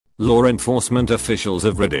Law enforcement officials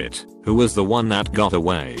of Reddit, who was the one that got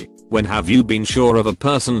away? When have you been sure of a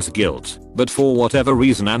person's guilt, but for whatever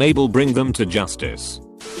reason unable to bring them to justice?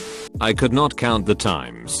 I could not count the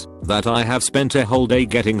times that I have spent a whole day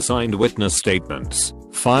getting signed witness statements,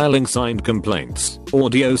 filing signed complaints,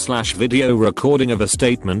 audio/video recording of a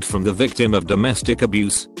statement from the victim of domestic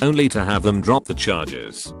abuse, only to have them drop the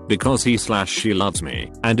charges because he/she loves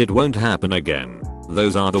me and it won't happen again.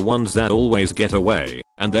 Those are the ones that always get away,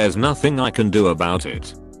 and there's nothing I can do about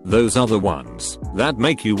it. Those are the ones that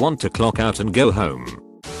make you want to clock out and go home.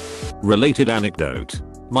 Related anecdote.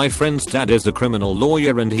 My friend's dad is a criminal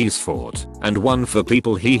lawyer and he's fought and won for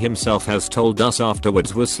people he himself has told us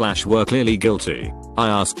afterwards were clearly guilty. I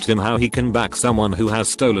asked him how he can back someone who has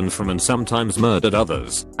stolen from and sometimes murdered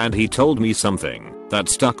others, and he told me something that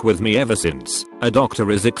stuck with me ever since. A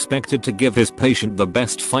doctor is expected to give his patient the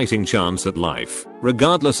best fighting chance at life,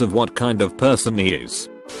 regardless of what kind of person he is.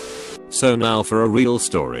 So now for a real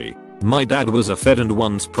story. My dad was a Fed and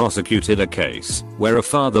once prosecuted a case where a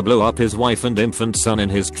father blew up his wife and infant son in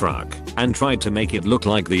his truck and tried to make it look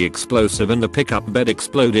like the explosive in the pickup bed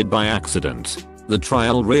exploded by accident. The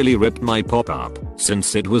trial really ripped my pop up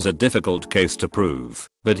since it was a difficult case to prove,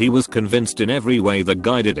 but he was convinced in every way the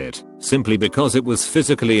guy did it, simply because it was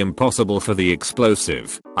physically impossible for the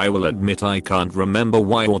explosive, I will admit I can't remember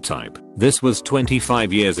why or type, this was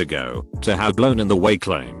 25 years ago, to have blown in the way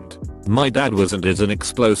claimed. My dad was and is an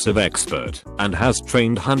explosive expert and has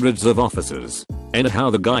trained hundreds of officers. Anyhow,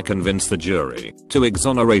 the guy convinced the jury to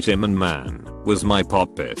exonerate him, and man, was my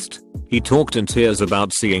pop pissed. He talked in tears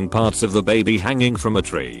about seeing parts of the baby hanging from a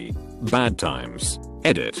tree. Bad times.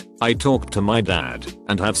 Edit. I talked to my dad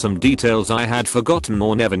and have some details I had forgotten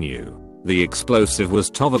or never knew. The explosive was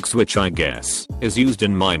Tovox, which I guess is used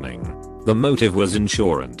in mining. The motive was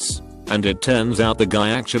insurance. And it turns out the guy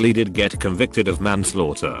actually did get convicted of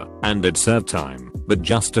manslaughter and did serve time, but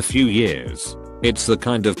just a few years. It's the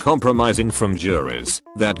kind of compromising from juries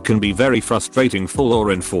that can be very frustrating for law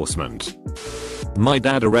enforcement. My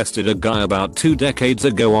dad arrested a guy about 2 decades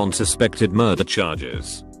ago on suspected murder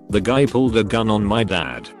charges. The guy pulled a gun on my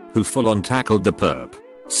dad, who full on tackled the perp.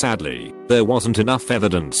 Sadly, there wasn't enough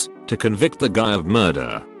evidence to convict the guy of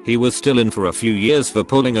murder. He was still in for a few years for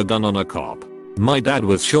pulling a gun on a cop. My dad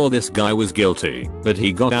was sure this guy was guilty, but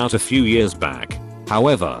he got out a few years back.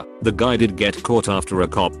 However, the guy did get caught after a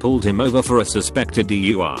cop pulled him over for a suspected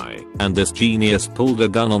DUI, and this genius pulled a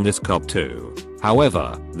gun on this cop too.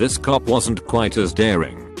 However, this cop wasn't quite as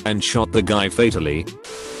daring and shot the guy fatally.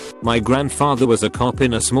 My grandfather was a cop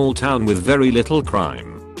in a small town with very little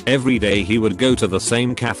crime. Every day he would go to the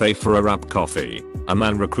same cafe for a wrap coffee. A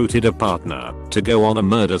man recruited a partner to go on a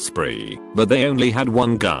murder spree, but they only had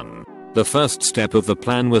one gun. The first step of the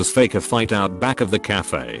plan was fake a fight out back of the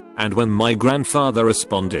cafe, and when my grandfather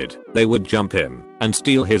responded, they would jump him and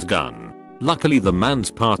steal his gun. Luckily the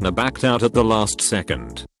man's partner backed out at the last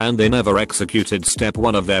second, and they never executed step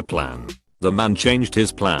 1 of their plan. The man changed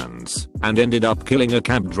his plans and ended up killing a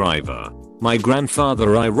cab driver. My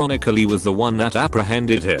grandfather ironically was the one that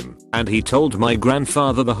apprehended him, and he told my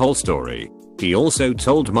grandfather the whole story. He also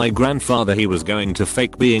told my grandfather he was going to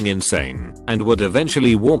fake being insane and would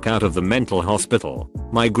eventually walk out of the mental hospital.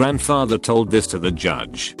 My grandfather told this to the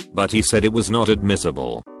judge, but he said it was not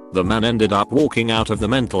admissible. The man ended up walking out of the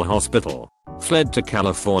mental hospital, fled to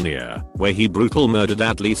California, where he brutal murdered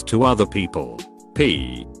at least 2 other people.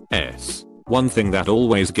 P.S. One thing that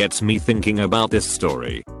always gets me thinking about this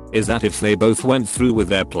story is that if they both went through with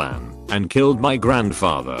their plan and killed my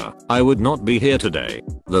grandfather, I would not be here today.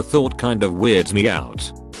 The thought kind of weirds me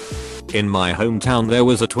out. In my hometown there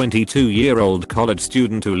was a 22-year-old college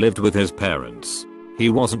student who lived with his parents. He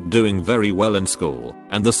wasn't doing very well in school,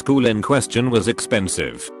 and the school in question was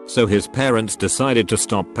expensive, so his parents decided to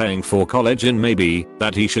stop paying for college and maybe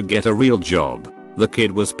that he should get a real job. The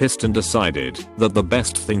kid was pissed and decided that the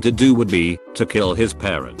best thing to do would be to kill his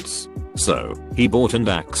parents. So, he bought an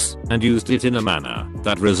axe and used it in a manner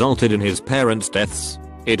that resulted in his parents' deaths.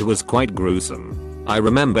 It was quite gruesome. I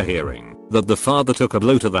remember hearing that the father took a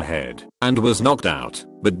blow to the head and was knocked out,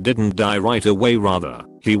 but didn't die right away. Rather,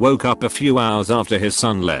 he woke up a few hours after his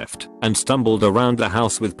son left and stumbled around the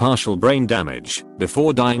house with partial brain damage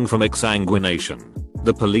before dying from exsanguination.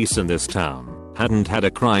 The police in this town hadn't had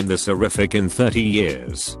a crime this horrific in 30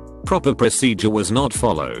 years. Proper procedure was not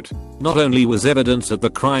followed. Not only was evidence at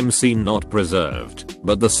the crime scene not preserved,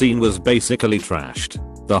 but the scene was basically trashed.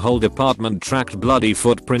 The whole department tracked bloody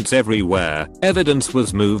footprints everywhere, evidence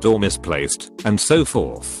was moved or misplaced, and so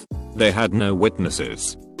forth. They had no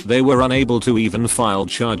witnesses. They were unable to even file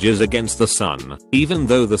charges against the son, even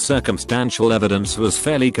though the circumstantial evidence was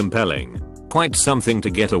fairly compelling. Quite something to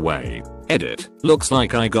get away. Edit. Looks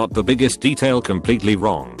like I got the biggest detail completely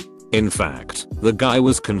wrong. In fact, the guy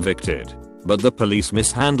was convicted, but the police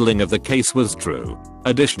mishandling of the case was true.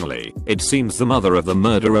 Additionally, it seems the mother of the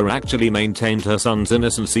murderer actually maintained her son's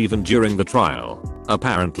innocence even during the trial.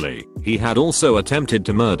 Apparently, he had also attempted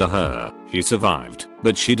to murder her. She survived,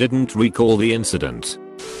 but she didn't recall the incident.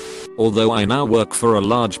 Although I now work for a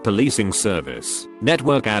large policing service,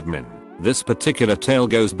 network admin, this particular tale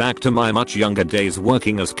goes back to my much younger days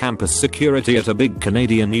working as campus security at a big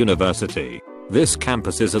Canadian university. This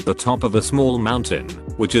campus is at the top of a small mountain,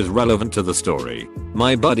 which is relevant to the story.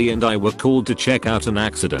 My buddy and I were called to check out an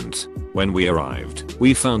accident. When we arrived,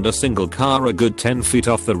 we found a single car a good 10 feet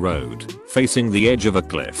off the road, facing the edge of a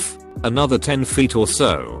cliff. Another 10 feet or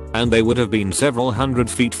so, and they would have been several hundred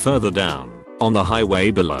feet further down, on the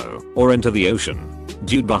highway below, or into the ocean.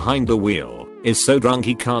 Dude behind the wheel is so drunk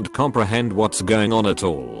he can't comprehend what's going on at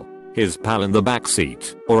all. His pal in the back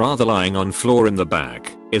seat, or rather lying on floor in the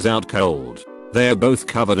back, is out cold. They're both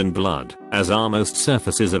covered in blood, as are most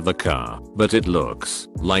surfaces of the car, but it looks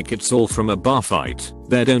like it's all from a bar fight.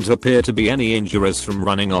 There don't appear to be any injuries from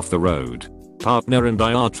running off the road. Partner and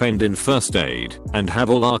I are trained in first aid and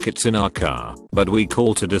have all our kits in our car, but we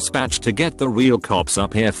call to dispatch to get the real cops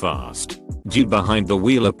up here fast. Dude behind the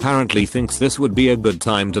wheel apparently thinks this would be a good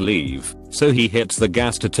time to leave, so he hits the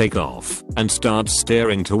gas to take off and starts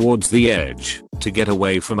steering towards the edge to get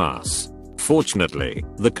away from us. Fortunately,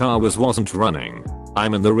 the car wasn't running.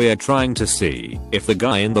 I'm in the rear trying to see if the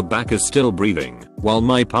guy in the back is still breathing, while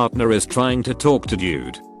my partner is trying to talk to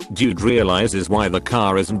Dude. Dude realizes why the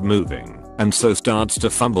car isn't moving, and so starts to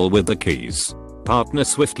fumble with the keys. Partner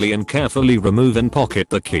swiftly and carefully remove and pocket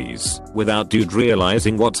the keys, without Dude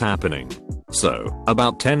realizing what's happening. So,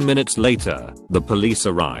 about 10 minutes later, the police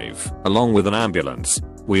arrive, along with an ambulance.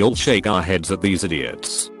 We all shake our heads at these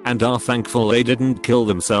idiots, and are thankful they didn't kill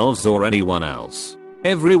themselves or anyone else.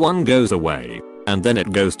 Everyone goes away, and then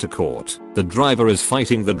it goes to court. The driver is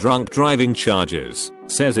fighting the drunk driving charges,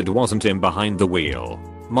 says it wasn't him behind the wheel.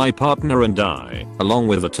 My partner and I, along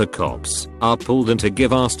with the two cops, are pulled in to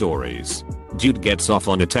give our stories. Dude gets off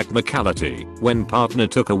on a technicality. When partner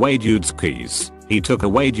took away Dude's keys, he took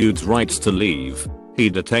away Dude's rights to leave. He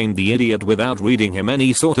detained the idiot without reading him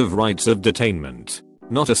any sort of rights of detainment.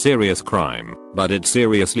 Not a serious crime, but it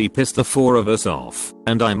seriously pissed the four of us off,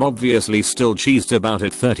 and I'm obviously still cheesed about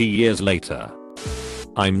it 30 years later.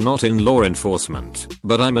 I'm not in law enforcement,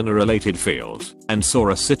 but I'm in a related field, and saw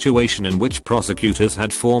a situation in which prosecutors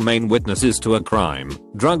had 4 main witnesses to a crime,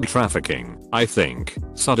 drug trafficking, I think,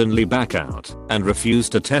 suddenly back out, and refuse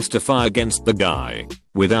to testify against the guy.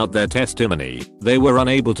 Without their testimony, they were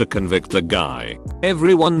unable to convict the guy.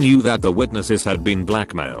 Everyone knew that the witnesses had been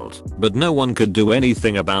blackmailed, but no one could do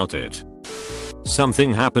anything about it.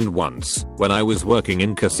 Something happened once, when I was working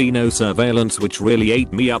in casino surveillance, which really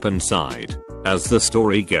ate me up inside. As the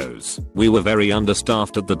story goes, we were very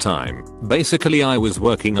understaffed at the time. Basically, I was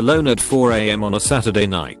working alone at 4 AM on a Saturday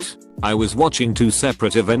night. I was watching 2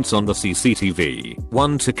 separate events on the CCTV.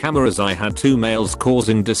 One to cameras, I had 2 males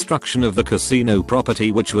causing destruction of the casino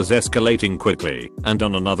property, which was escalating quickly, and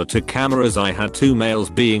on another to cameras I had 2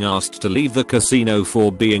 males being asked to leave the casino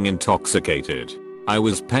for being intoxicated. I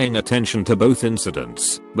was paying attention to both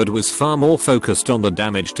incidents, but was far more focused on the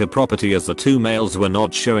damage to property, as the 2 males were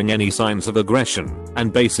not showing any signs of aggression,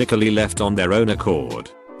 and basically left on their own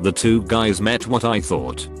accord. The 2 guys met what I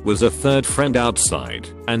thought was a third friend outside,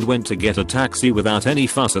 and went to get a taxi without any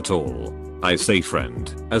fuss at all. I say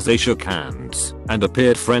friend, as they shook hands, and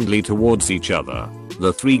appeared friendly towards each other.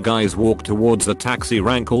 The 3 guys walked towards the taxi,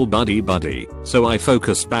 rank all buddy, so I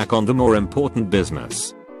focused back on the more important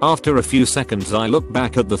business. After a few seconds I look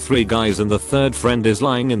back at the 3 guys and the third friend is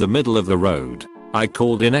lying in the middle of the road. I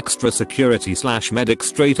called in extra security / medic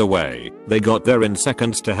straight away. They got there in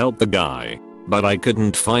seconds to help the guy, but I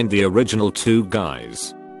couldn't find the original 2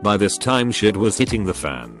 guys. By this time shit was hitting the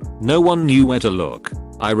fan. No one knew where to look.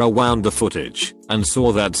 I rewound the footage and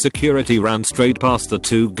saw that security ran straight past the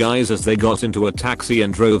 2 guys as they got into a taxi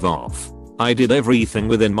and drove off. I did everything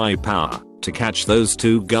within my power to catch those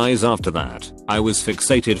 2 guys. After that, I was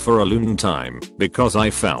fixated for a long time because I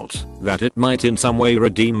felt that it might in some way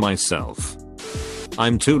redeem myself.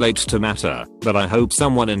 I'm too late to matter, but I hope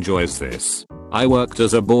someone enjoys this. I worked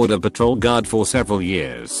as a border patrol guard for several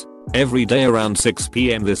years. Every day around 6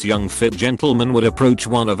 PM this young fit gentleman would approach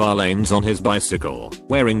one of our lanes on his bicycle,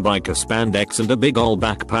 wearing biker spandex and a big ol'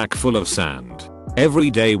 backpack full of sand. Every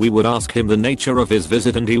day we would ask him the nature of his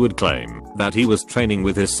visit, and he would claim that he was training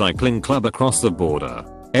with his cycling club across the border.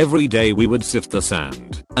 Every day we would sift the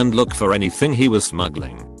sand and look for anything he was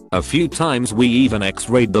smuggling. A few times we even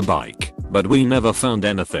x-rayed the bike, but we never found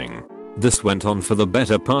anything. This went on for the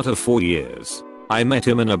better part of 4 years. I met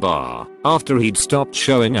him in a bar after he'd stopped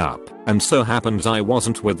showing up, and so happens I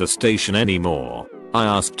wasn't with the station anymore. I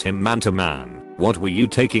asked him man to man, "What were you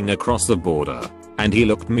taking across the border?" And he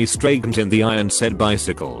looked me straight in the eye and said,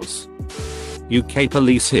 "Bicycles." UK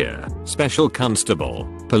police here, special constable,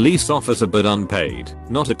 police officer but unpaid,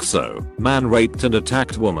 not XO, man raped and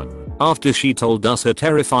attacked woman. After she told us a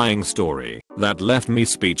terrifying story that left me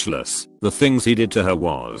speechless, the things he did to her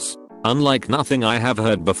was unlike nothing I have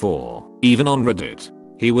heard before, even on Reddit.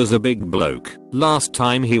 He was a big bloke. Last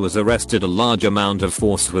time he was arrested a large amount of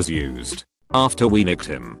force was used. After we nicked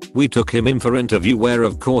him, we took him in for interview where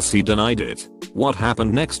of course he denied it. What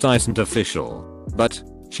happened next isn't official, but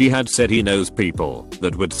she had said he knows people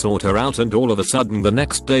that would sort her out, and all of a sudden the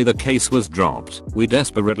next day the case was dropped. We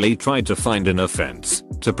desperately tried to find an offense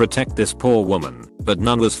to protect this poor woman, but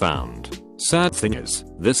none was found. Sad thing is,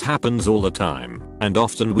 this happens all the time, and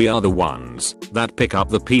often we are the ones that pick up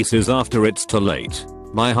the pieces after it's too late.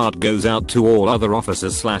 My heart goes out to all other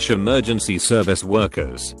officers/emergency service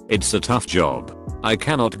workers. It's a tough job. I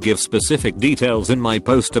cannot give specific details in my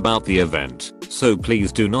post about the event, so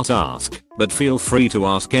please do not ask, but feel free to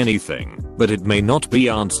ask anything, but it may not be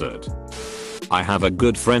answered. I have a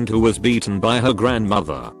good friend who was beaten by her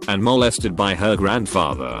grandmother and molested by her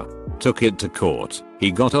grandfather. Took it to court.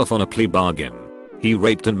 He got off on a plea bargain. He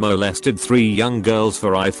raped and molested 3 young girls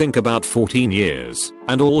for I think about 14 years,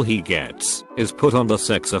 and all he gets is put on the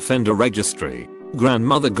sex offender registry.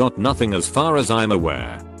 Grandmother got nothing as far as I'm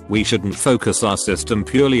aware. We shouldn't focus our system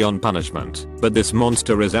purely on punishment, but this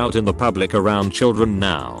monster is out in the public around children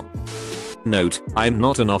now. Note, I'm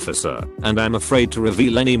not an officer, and I'm afraid to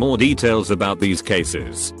reveal any more details about these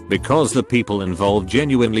cases, because the people involved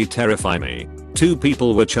genuinely terrify me. 2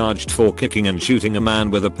 people were charged for kicking and shooting a man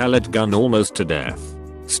with a pellet gun almost to death.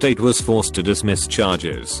 State was forced to dismiss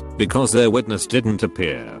charges because their witness didn't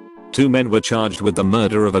appear. 2 men were charged with the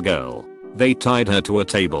murder of a girl. They tied her to a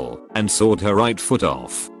table and sawed her right foot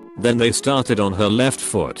off. Then they started on her left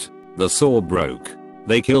foot. The saw broke.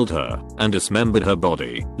 They killed her and dismembered her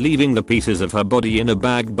body, leaving the pieces of her body in a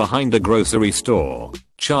bag behind a grocery store.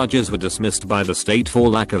 Charges were dismissed by the state for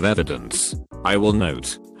lack of evidence. I will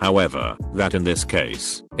note, however, that in this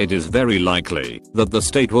case, it is very likely that the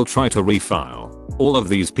state will try to refile. All of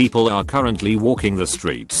these people are currently walking the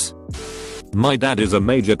streets. My dad is a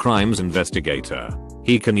major crimes investigator.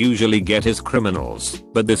 He can usually get his criminals,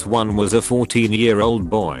 but this one was a 14-year-old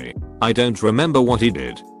boy. I don't remember what he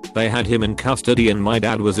did. They had him in custody and my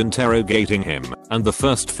dad was interrogating him, and the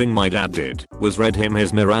first thing my dad did was read him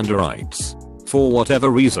his Miranda rights. For whatever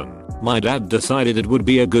reason, my dad decided it would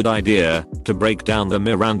be a good idea to break down the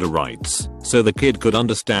Miranda rights so the kid could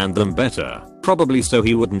understand them better, probably so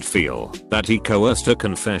he wouldn't feel that he coerced a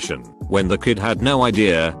confession. When the kid had no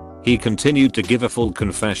idea, he continued to give a full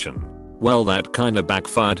confession. Well, that kinda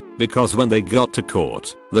backfired, because when they got to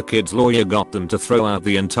court, the kid's lawyer got them to throw out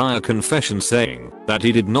the entire confession, saying that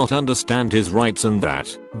he did not understand his rights and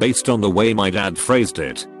that, based on the way my dad phrased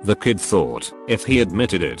it, the kid thought if he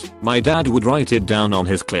admitted it, my dad would write it down on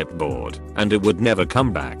his clipboard and it would never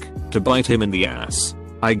come back to bite him in the ass.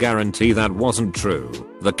 I guarantee that wasn't true.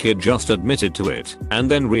 The kid just admitted to it and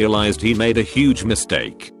then realized he made a huge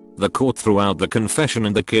mistake. The court threw out the confession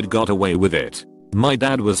and the kid got away with it. My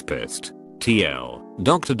dad was pissed. TL.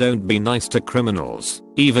 Doctor, don't be nice to criminals,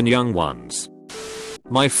 even young ones.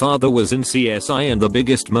 My father was in CSI and the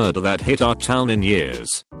biggest murder that hit our town in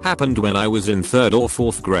years happened when I was in 3rd or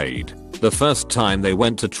 4th grade. The first time they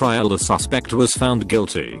went to trial, the suspect was found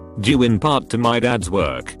guilty, due in part to my dad's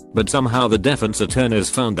work, but somehow the defense attorneys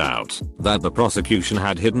found out that the prosecution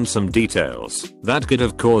had hidden some details that could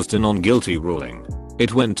have caused a non-guilty ruling.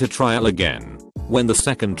 It went to trial again. When the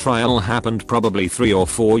second trial happened, probably 3 or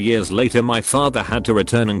 4 years later, my father had to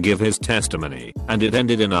return and give his testimony, and it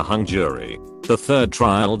ended in a hung jury. The third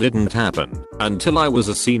trial didn't happen until I was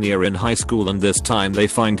a senior in high school, and this time they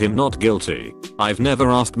find him not guilty. I've never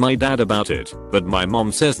asked my dad about it, but my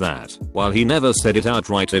mom says that, while he never said it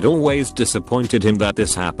outright, it always disappointed him that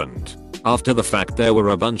this happened. After the fact, there were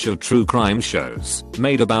a bunch of true crime shows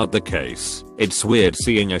made about the case. It's weird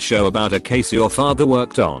seeing a show about a case your father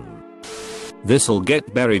worked on. This'll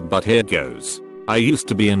get buried, but here goes. I used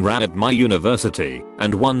to be in RA at my university,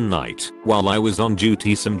 and one night, while I was on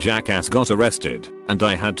duty, some jackass got arrested, and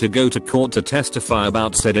I had to go to court to testify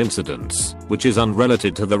about said incidents, which is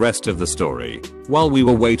unrelated to the rest of the story. While we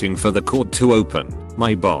were waiting for the court to open,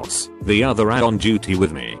 my boss, the other RA on duty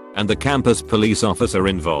with me, and the campus police officer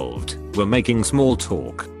involved were making small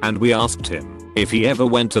talk, and we asked him, if he ever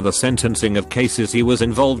went to the sentencing of cases he was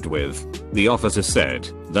involved with. The officer said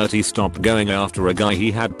that he stopped going after a guy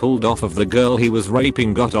he had pulled off of the girl he was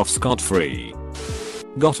raping got off scot-free.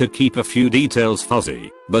 Gotta keep a few details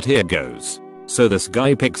fuzzy, but here goes. So this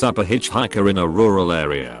guy picks up a hitchhiker in a rural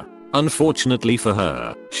area. Unfortunately for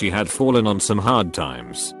her, she had fallen on some hard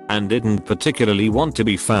times and didn't particularly want to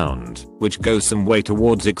be found, which goes some way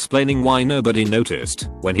towards explaining why nobody noticed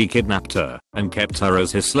when he kidnapped her and kept her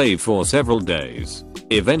as his slave for several days.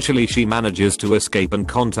 Eventually she manages to escape and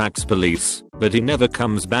contacts police, but he never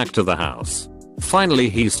comes back to the house. Finally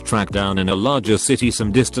he's tracked down in a larger city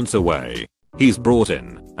some distance away. He's brought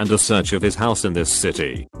in, and a search of his house in this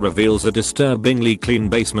city reveals a disturbingly clean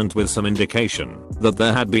basement with some indication that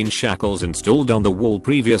there had been shackles installed on the wall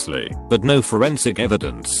previously, but no forensic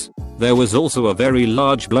evidence. There was also a very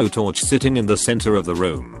large blowtorch sitting in the center of the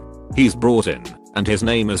room. He's brought in, and his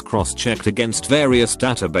name is cross-checked against various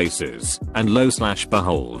databases, and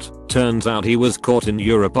lo/behold, turns out he was caught in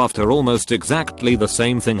Europe after almost exactly the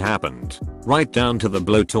same thing happened, right down to the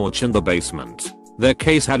blowtorch in the basement. Their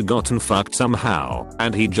case had gotten fucked somehow,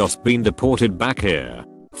 and he'd just been deported back here.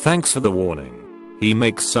 Thanks for the warning. He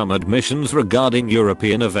makes some admissions regarding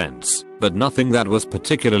European events, but nothing that was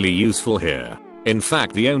particularly useful here. In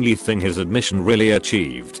fact, the only thing his admission really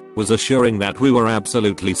achieved was assuring that we were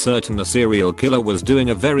absolutely certain a serial killer was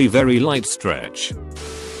doing a very light stretch.